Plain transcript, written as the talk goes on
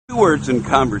Two words in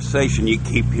conversation you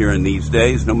keep hearing these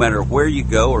days, no matter where you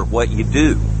go or what you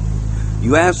do.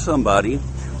 You ask somebody,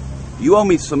 you owe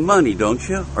me some money, don't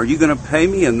you? Are you going to pay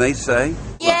me? And they say,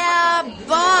 yeah,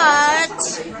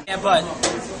 but. Yeah, but.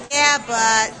 Yeah,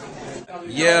 but.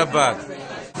 Yeah, but.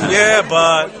 Yeah,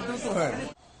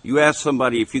 but. You ask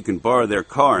somebody if you can borrow their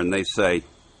car, and they say,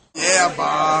 Yeah,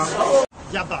 but.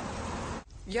 Yeah, but.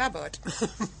 Yeah, but.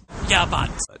 Yeah, but.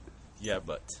 Yeah,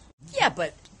 but. Yeah,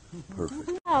 but. Perfect.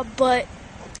 Yeah, but.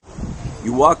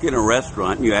 You walk in a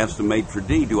restaurant and you ask the maitre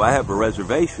d', do I have a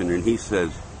reservation? And he says,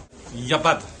 Yeah,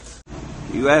 but.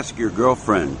 you ask your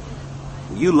girlfriend,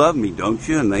 you love me, don't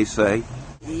you? And they say,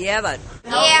 Yeah, but.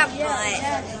 Yeah,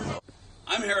 but.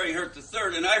 I'm Harry Hurt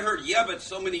III, and I heard yebbit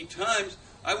so many times,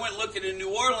 I went looking in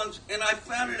New Orleans, and I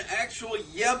found an actual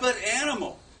yebbit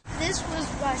animal. This was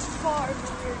by far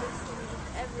the weirdest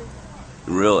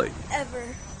thing Really? ever.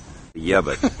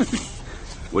 Yebbit.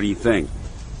 What do you think?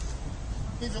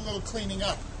 Needs a little cleaning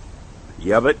up.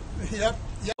 Yebbit? Yep.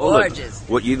 Gorgeous.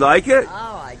 What, you like it? Oh,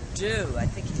 I do. I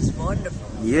think he's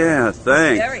wonderful. Yeah,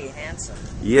 thanks. Very handsome.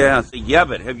 Yeah,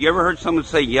 yebbit. Have you ever heard someone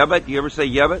say yebbit? Do you ever say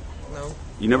yebbit? No.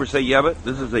 You never say yebbit?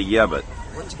 This is a yebbit.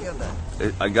 Where'd you get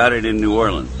that? I got it in New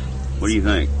Orleans. What do you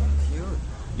think? Cute.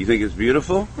 You think it's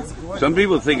beautiful? It's gorgeous. Some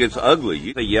people think it's ugly.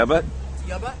 You say yebbit?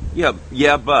 Yeah, but. Yeah,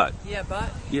 but. Yeah,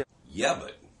 but. Yeah.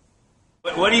 Yebbit.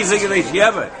 What do you think of this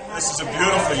yebbit? This is a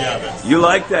beautiful yebbit. You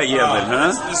like that yebbit,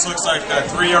 huh? This looks like a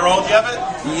 3-year-old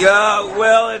yebbit. Yeah,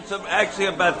 well, it's actually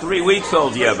about 3 weeks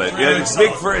old yebbit. Yeah, it's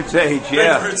big for its age,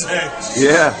 yeah. Big for its age.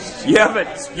 Yeah,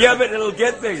 yebbit, it'll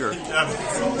get bigger.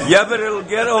 Yebbit, it'll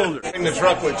get older. In the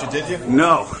truck with you, did you?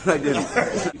 No, I didn't.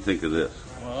 What do you think of this?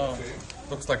 Wow.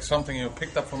 Looks like something you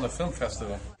picked up from the film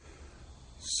festival.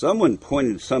 Someone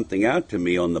pointed something out to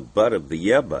me on the butt of the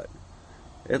yebbit.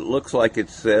 It looks like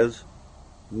it says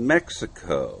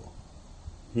Mexico.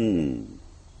 Nice.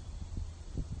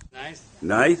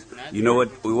 Nice? You know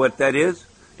what that is?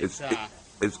 It's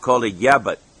called a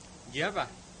yabbit. Yabba.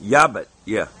 Yabbit,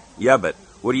 yeah. Yabbit.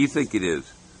 What do you think it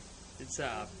is? It's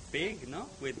big, no?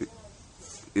 With.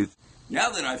 Now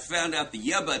that I've found out the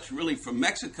yebbit's really from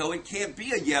Mexico, it can't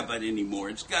be a yebbit anymore.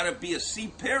 It's got to be a sea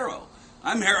perro.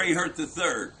 I'm Harry Hurt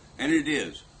III, and it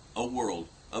is a world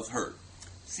of hurt.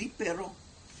 Sea perro,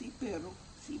 sea perro,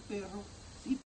 sea perro.